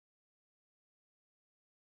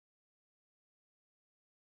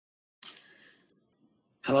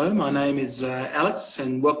Hello, my name is Alex,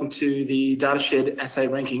 and welcome to the DataShed Assay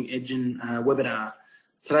Ranking Engine webinar.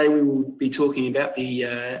 Today we will be talking about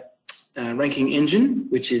the ranking engine,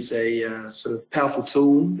 which is a sort of powerful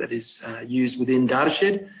tool that is used within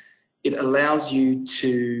DataShed. It allows you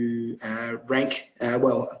to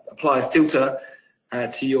apply a filter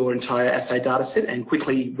to your entire assay dataset and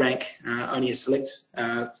quickly rank only a select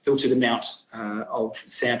filtered amount of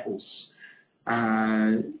samples.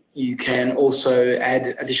 You can also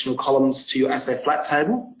add additional columns to your assay flat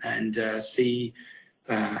table and see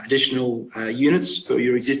additional units for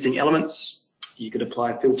your existing elements. You could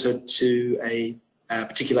apply a filter to a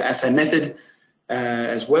particular assay method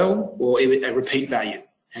as well, or a repeat value.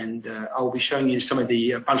 And I'll be showing you some of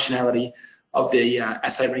the functionality of the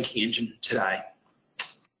assay ranking engine today.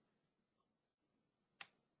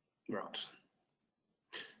 Right.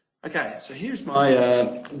 Okay, so here's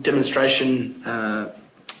my demonstration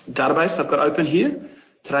database I've got open here.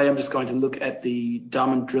 Today I'm just going to look at the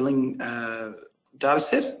diamond drilling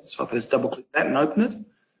dataset. So if I just double click that and open it.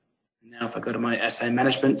 Now if I go to my assay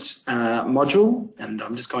management module, and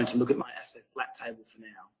I'm just going to look at my assay flat table for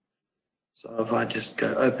now. So if I just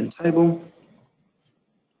go open table.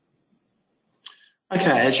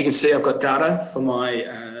 Okay, as you can see, I've got data for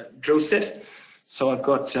my drill set. So I've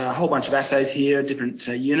got a whole bunch of assays here, different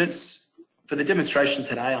units. For the demonstration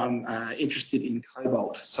today, I'm interested in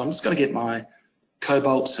cobalt. So I'm just going to get my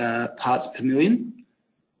cobalt parts per million,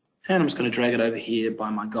 and I'm just going to drag it over here by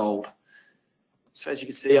my gold. So as you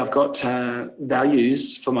can see, I've got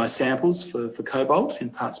values for my samples for cobalt in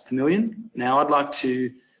parts per million. Now I'd like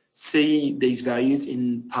to see these values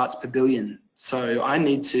in parts per billion. So I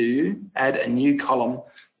need to add a new column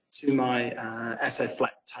to my assay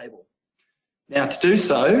flat table. Now to do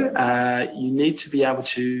so, you need to be able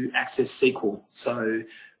to access SQL. So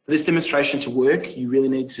for this demonstration to work, you really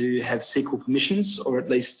need to have SQL permissions, or at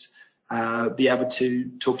least be able to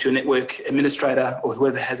talk to a network administrator or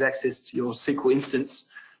whoever has access to your SQL instance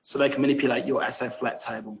so they can manipulate your assay flat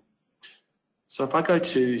table. So if I go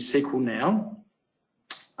to SQL now,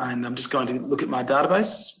 and I'm just going to look at my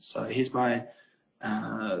database. So here's my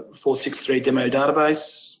 463 demo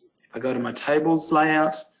database. If I go to my tables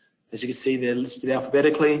layout, as you can see, they're listed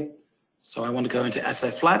alphabetically. So I want to go into assay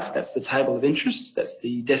flat. That's the table of interest. That's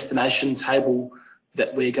the destination table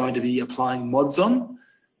that we're going to be applying mods on.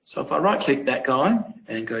 So if I right click that guy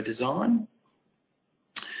and go design,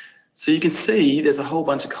 so you can see there's a whole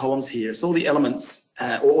bunch of columns here. It's all the elements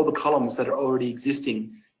or all the columns that are already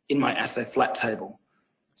existing in my assay flat table.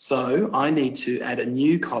 So I need to add a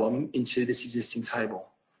new column into this existing table.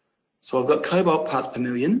 So I've got cobalt parts per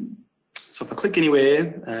million. So if I click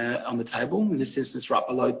anywhere on the table, in this instance right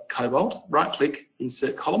below cobalt, right click,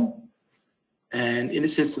 insert column. And in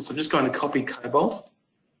this instance, I'm just going to copy cobalt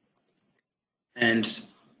and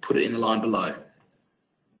put it in the line below.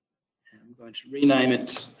 And I'm going to rename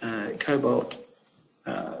it cobalt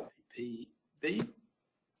PPB.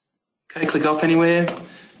 Okay, click off anywhere.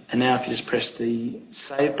 And now if you just press the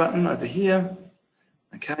save button over here,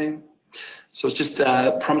 okay. So it's just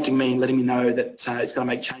prompting me and letting me know that it's going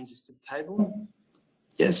to make changes to the table.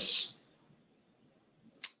 Yes.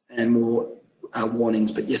 And more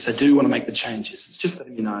warnings, but yes, I do want to make the changes. It's just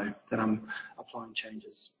letting me know that I'm applying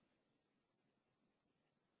changes.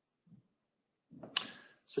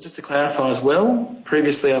 So just to clarify as well,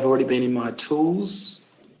 previously I've already been in my tools,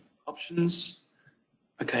 options.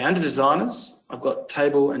 Okay, under designers, I've got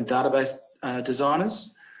table and database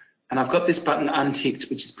designers. And I've got this button unticked,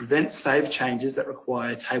 which is prevent save changes that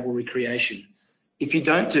require table recreation. If you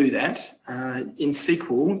don't do that, in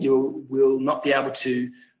SQL, you will not be able to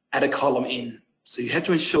add a column in. So you have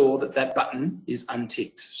to ensure that that button is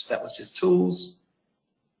unticked. So that was just tools,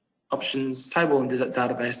 options, table and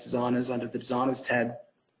database designers under the designers tab,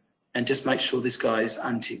 and just make sure this guy is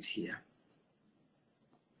unticked here.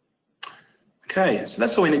 Okay, so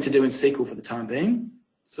that's all we need to do in SQL for the time being.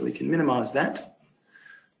 So we can minimize that.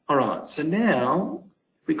 All right, so now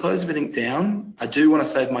if we close everything down, I do want to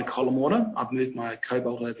save my column order. I've moved my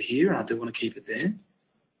cobalt over here and I do want to keep it there.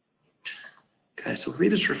 Okay, so if we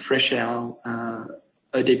just refresh our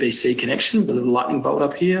ODBC connection with a little lightning bolt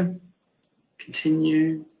up here,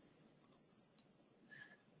 continue,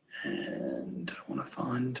 and I want to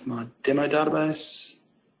find my demo database.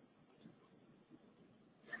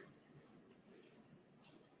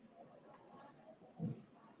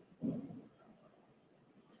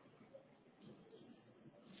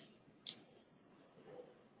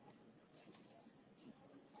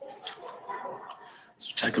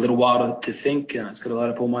 So take a little while to think. It's got to load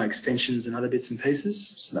up all my extensions and other bits and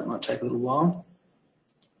pieces, so that might take a little while.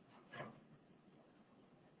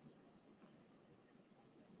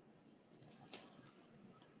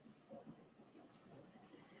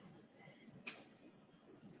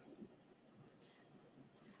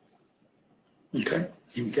 Okay,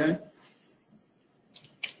 here we go.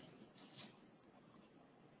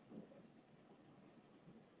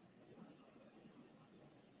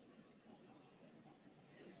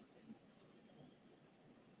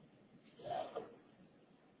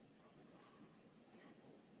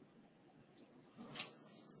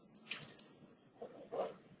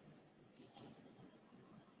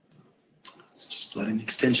 It's just loading the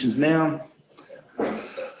extensions now.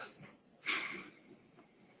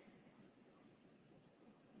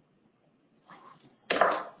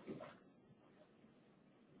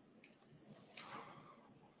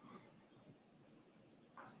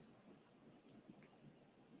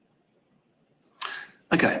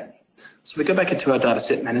 Okay, so we go back into our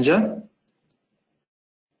dataset manager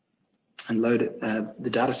and load the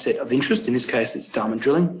dataset of interest. In this case, it's diamond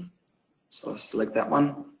drilling. So I'll select that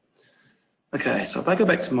one. Okay, so if I go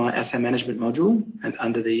back to my assay management module and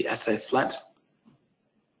under the assay flat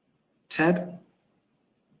tab.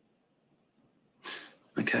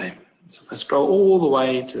 Okay, so if I scroll all the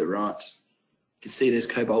way to the right, you can see there's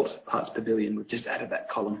cobalt parts per billion. We've just added that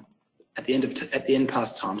column at the end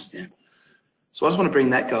past timestamp. So I just want to bring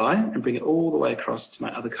that guy and bring it all the way across to my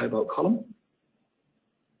other cobalt column.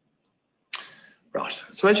 Right,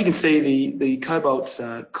 so as you can see, the cobalt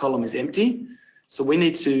column is empty. So we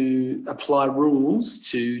need to apply rules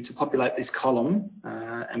to populate this column,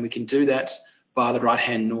 and we can do that via the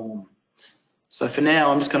right-hand norm. So for now,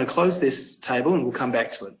 I'm just going to close this table and we'll come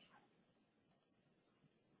back to it.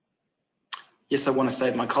 Yes, I want to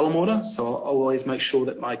save my column order, so I'll always make sure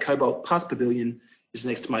that my cobalt parts per billion is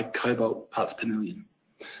next to my cobalt parts per million.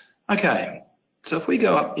 Okay, so if we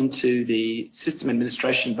go up into the system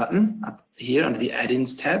administration button up here under the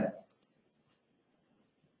add-ins tab,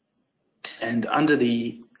 and under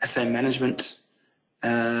the assay management,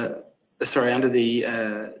 under the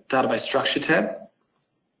database structure tab,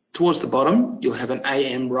 towards the bottom, you'll have an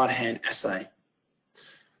AM right-hand assay.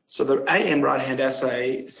 So the AM right-hand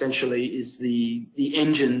assay essentially is the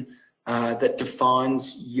engine that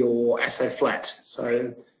defines your assay flat.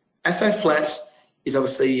 So assay flat is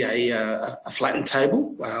obviously a flattened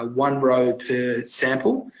table, one row per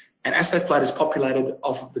sample, and assay flat is populated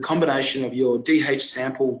off of the combination of your DH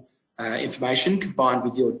sample information combined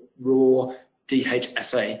with your raw DH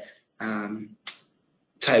assay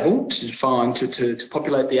table to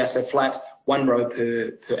populate the assay flat, one row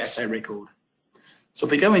per assay record. So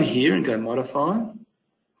if we go in here and go modify,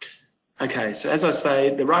 okay, so as I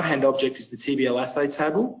say, the right-hand object is the TBL assay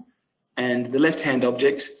table, and the left-hand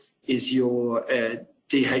object is your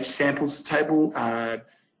DH samples table,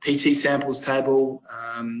 PT samples table,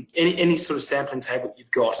 any sort of sampling table that you've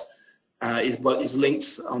got is what is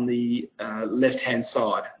linked on the left-hand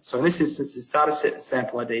side. So in this instance, this dataset and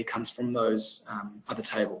sample ID comes from those other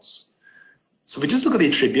tables. So if we just look at the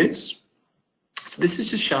attributes, so this is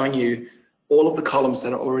just showing you all of the columns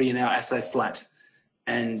that are already in our assay flat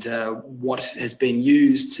and what has been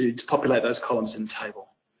used to populate those columns in the table.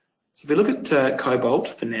 So if we look at cobalt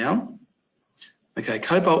for now, okay,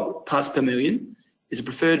 cobalt parts per million is a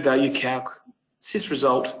preferred value calc, sys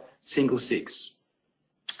result, single 6.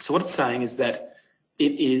 So what it's saying is that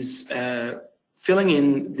it is filling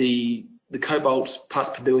in the cobalt parts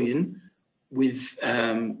per billion with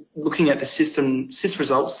looking at the system sys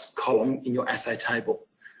results column in your assay table.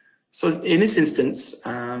 So in this instance,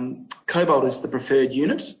 cobalt is the preferred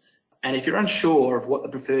unit, and if you're unsure of what the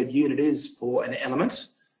preferred unit is for an element,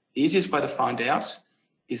 the easiest way to find out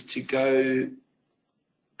is to go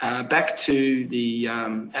back to the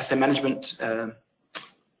assay management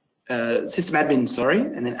system admin, sorry,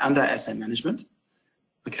 and then under assay management.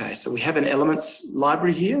 Okay, so we have an elements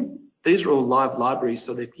library here. These are all live libraries,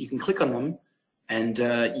 so that you can click on them and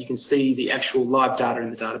you can see the actual live data in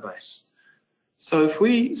the database. So if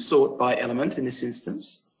we sort by element in this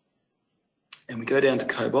instance, and we go down to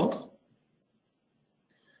cobalt,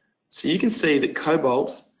 so you can see that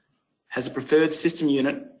cobalt has a preferred system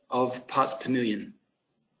unit of parts per million.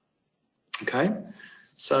 Okay,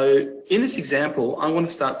 so in this example, I want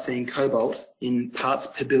to start seeing cobalt in parts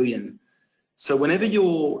per billion. So whenever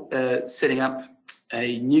you're setting up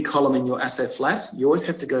a new column in your assay flat, you always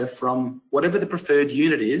have to go from whatever the preferred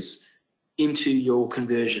unit is into your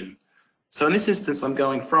conversion. So in this instance, I'm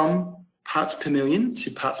going from parts per million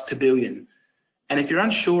to parts per billion. And if you're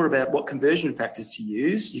unsure about what conversion factors to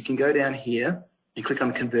use, you can go down here and click on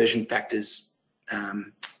the conversion factors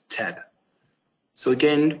tab. So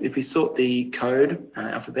again, if we sort the code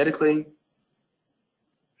alphabetically,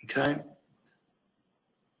 okay.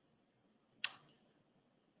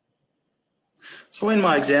 So in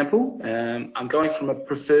my example, I'm going from a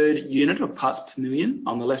preferred unit of parts per million.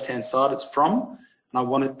 On the left-hand side, it's from. and I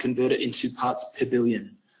want to convert it into parts per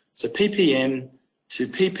billion. So ppm to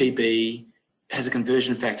ppb has a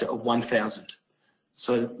conversion factor of 1000.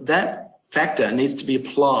 So that factor needs to be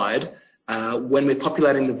applied when we're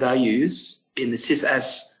populating the values in the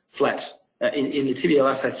sys-as flat, in the TBL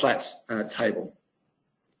assay flats table.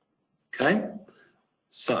 Okay,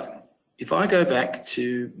 so if I go back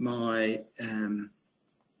to my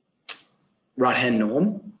right-hand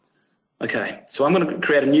norm, okay, so I'm going to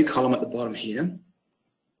create a new column at the bottom here,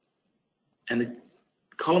 and the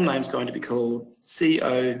column name is going to be called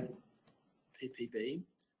COPPB,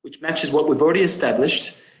 which matches what we've already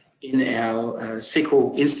established in our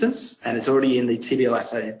SQL instance, and it's already in the TBL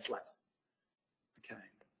assay flat. Okay,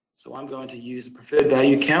 so I'm going to use a preferred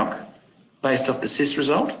value calc based off the sys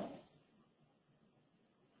result.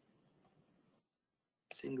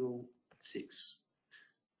 Single 6.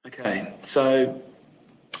 Okay, so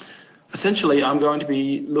essentially I'm going to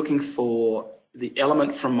be looking for the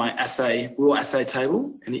element from my assay, raw assay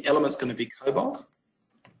table, and the element's going to be cobalt.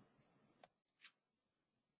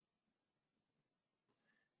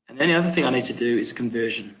 And then the other thing I need to do is a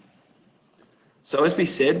conversion. So as we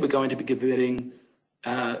said, we're going to be converting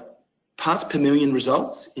parts per million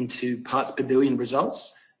results into parts per billion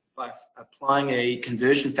results by applying a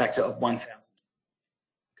conversion factor of 1000.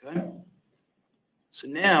 Okay. So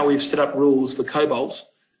now we've set up rules for cobalt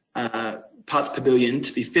parts per billion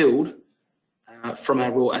to be filled from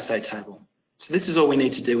our raw assay table. So this is all we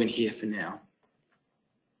need to do in here for now.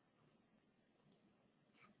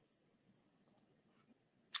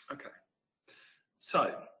 Okay.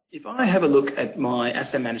 So if I have a look at my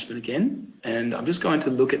assay management again, and I'm just going to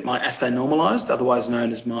look at my assay normalized, otherwise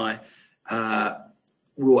known as my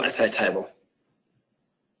raw assay table.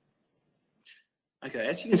 Okay,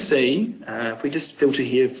 as you can see, if we just filter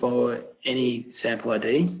here for any sample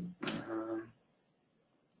ID,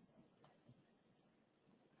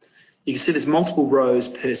 you can see there's multiple rows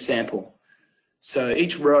per sample. So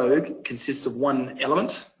each row consists of one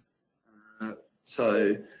element.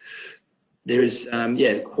 So there is,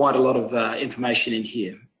 yeah, quite a lot of information in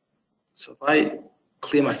here. So if I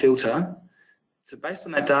clear my filter, so based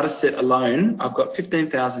on that data set alone, I've got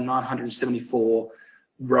 15,974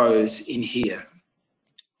 rows in here.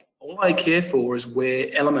 All I care for is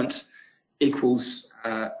where element equals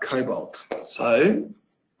cobalt. So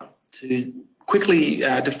to quickly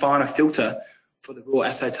define a filter for the raw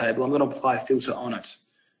assay table, I'm going to apply a filter on it.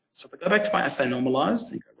 So if I go back to my assay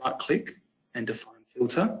normalized and go right click and define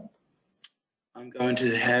filter, I'm going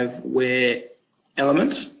to have where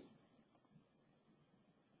element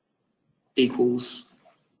equals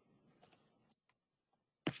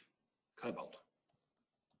cobalt.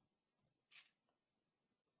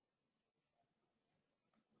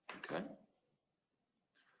 Okay.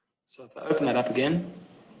 So if I open that up again,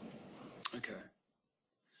 okay.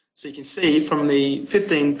 So you can see from the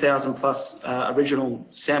 15,000 plus original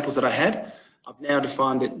samples that I had, I've now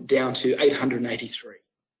defined it down to 883.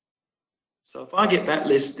 So if I get that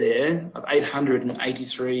list there of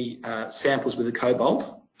 883 samples with a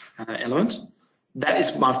cobalt element, that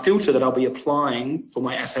is my filter that I'll be applying for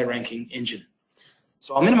my assay ranking engine.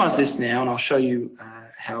 So I'll minimize this now and I'll show you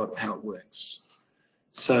how it works.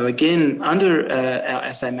 So again, under our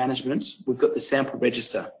assay management, we've got the sample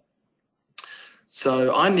register.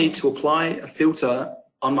 So I need to apply a filter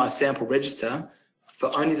on my sample register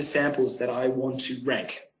for only the samples that I want to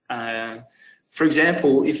rank. For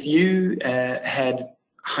example, if you had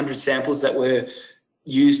 100 samples that were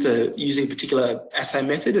used using a particular assay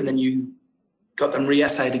method and then you got them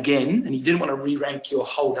reassayed again and you didn't want to re-rank your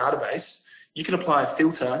whole database, you can apply a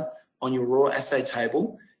filter on your raw assay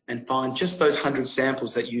table and find just those 100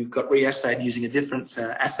 samples that you've got reassayed using a different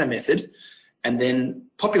assay method, and then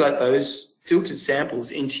populate those filtered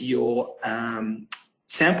samples into your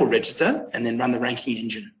sample register and then run the ranking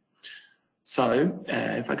engine. So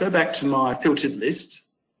if I go back to my filtered list,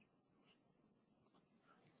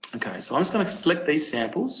 okay, so I'm just going to select these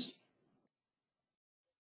samples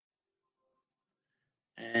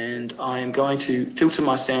and I am going to filter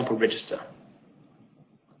my sample register.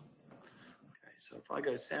 So if I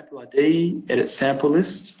go sample ID, edit sample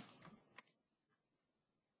list,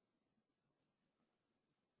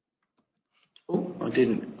 oh, I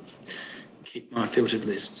didn't keep my filtered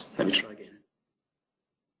list. Let me try again.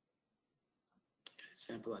 Okay,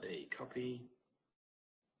 sample ID, copy.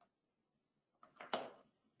 Okay,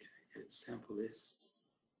 edit sample list.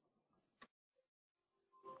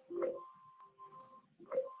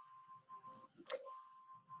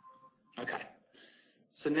 Okay.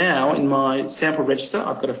 So now in my sample register,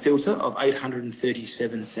 I've got a filter of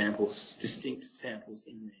 837 samples, distinct samples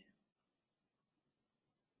in there.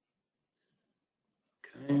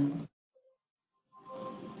 Okay.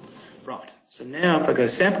 Right, so now if I go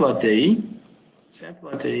sample ID is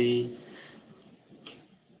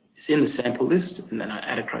in the sample list, and then I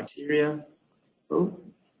add a criteria. Oh,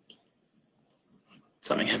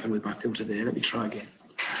 something happened with my filter there. Let me try again.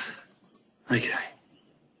 Okay.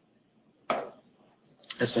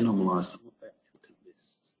 Assay normalized. I want that filtered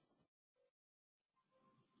list.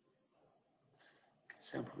 Okay,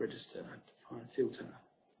 sample register, define filter.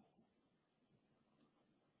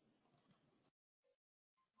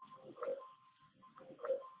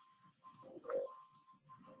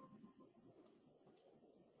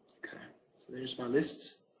 Okay, so there's my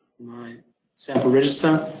list, my sample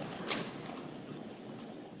register.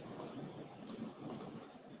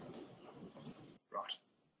 Right,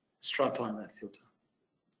 let's try applying that filter.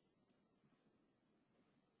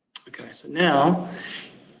 Okay, so now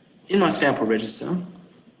in my sample register,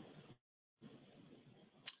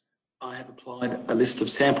 I have applied a list of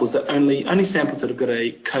samples that only samples that have got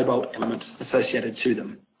a cobalt element associated to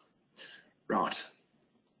them. Right.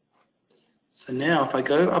 So now if I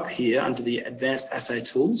go up here under the Advanced Assay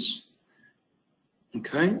Tools,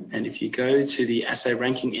 okay, and if you go to the Assay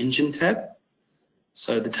Ranking Engine tab,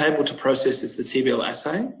 so the table to process is the TBL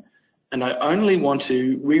assay, and I only want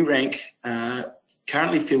to re-rank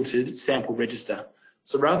currently filtered sample register.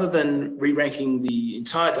 So rather than re-ranking the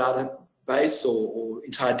entire database or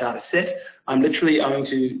entire data set, I'm literally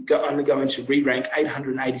only going to re-rank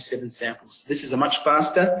 887 samples. This is a much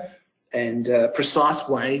faster and precise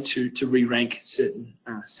way to re-rank certain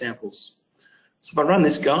samples. So if I run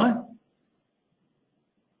this guy,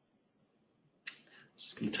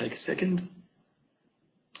 just going to take a second.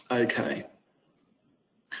 Okay.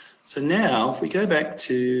 So now if we go back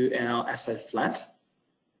to our assay flat,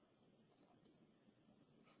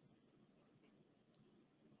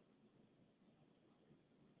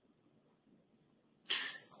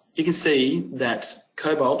 you can see that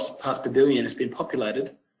cobalt parts per billion has been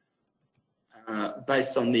populated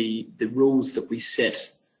based on the rules that we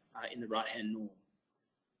set in the right-hand norm.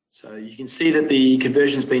 So you can see that the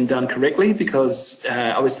conversion has been done correctly because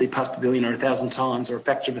obviously parts per billion are 1,000 times or a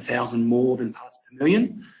factor of 1,000 more than parts per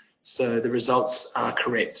million. So the results are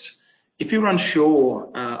correct. If you're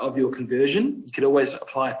unsure of your conversion, you could always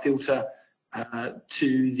apply a filter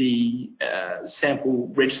to the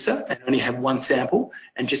sample register and only have one sample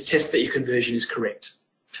and just test that your conversion is correct.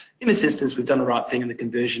 In this instance, we've done the right thing and the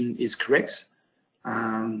conversion is correct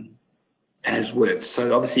and has worked.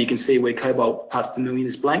 So obviously you can see where cobalt parts per million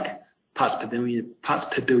is blank, parts per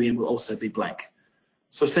billion will also be blank.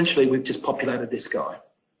 So essentially we've just populated this guy.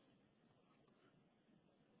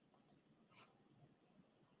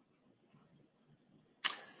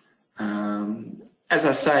 As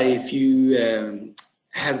I say, if you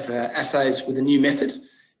have assays with a new method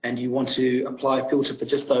and you want to apply a filter for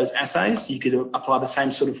just those assays, you could apply the same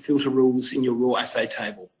sort of filter rules in your raw assay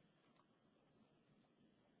table.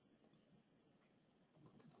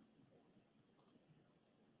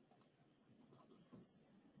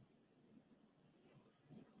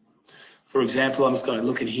 For example, I'm just going to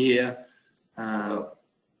look in here,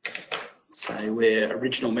 say where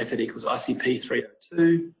original method equals ICP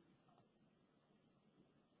 302.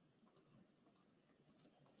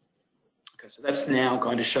 Okay, so that's now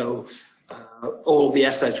going to show all of the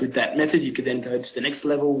assays with that method. You could then go to the next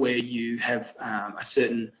level where you have a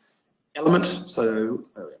certain element. So,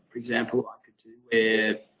 for example, I could do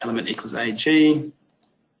where element equals AG.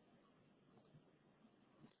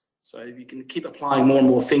 So you can keep applying more and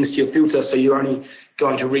more things to your filter, so you're only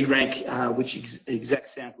going to re-rank which exact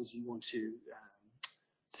samples you want to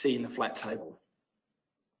see in the flat table.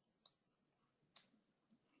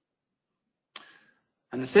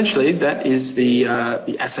 And essentially, that is the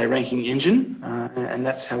assay ranking engine, and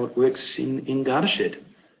that's how it works in DataShed.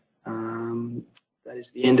 That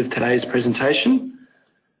is the end of today's presentation.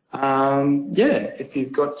 Yeah, if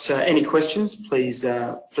you've got any questions, please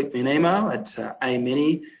flick me an email at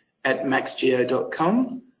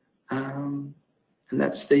ameni@maxgeo.com, and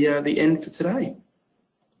that's the end for today.